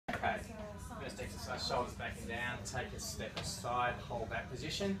So shoulders back and down, take a step aside, hold that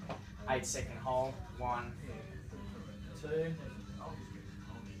position. 8-second hold, 1, 2.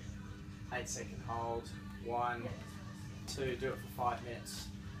 8-second hold, 1, 2. Do it for 5 minutes.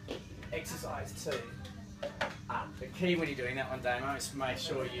 Exercise 2. The key when you're doing that one, Damo, is to make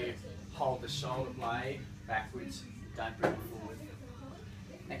sure you hold the shoulder blade backwards, don't bring it forward.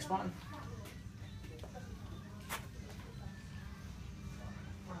 Next one.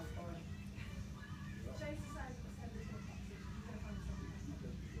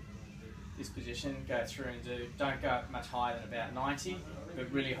 This position, go through and don't go much higher than about 90,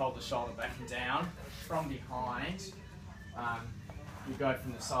 but really hold the shoulder back and down. From behind, you go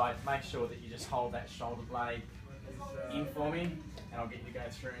from the side, make sure that you just hold that shoulder blade in for me, and I'll get you to go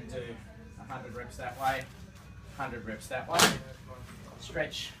through and do 100 reps that way, 100 reps that way.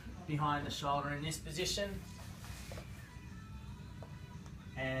 Stretch behind the shoulder in this position,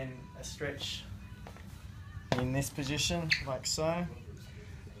 and a stretch in this position, like so.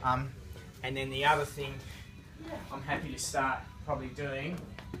 And then the other thing I'm happy to start probably doing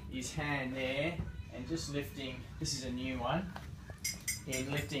is hand there and just lifting. This is a new one.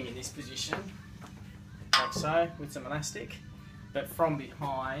 And lifting in this position, like so, with some elastic. But from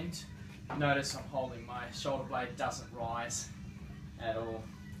behind, notice I'm holding my shoulder blade doesn't rise at all.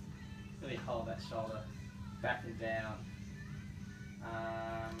 Really hold that shoulder back and down.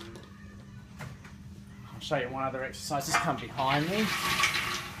 I'll show you one other exercise. Just come behind me.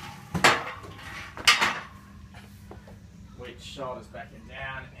 With shoulders back and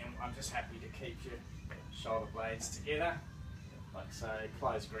down, and I'm just happy to keep your shoulder blades together. Like so,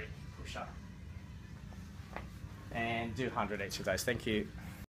 close grip, push up. And do 100 each of those. Thank you.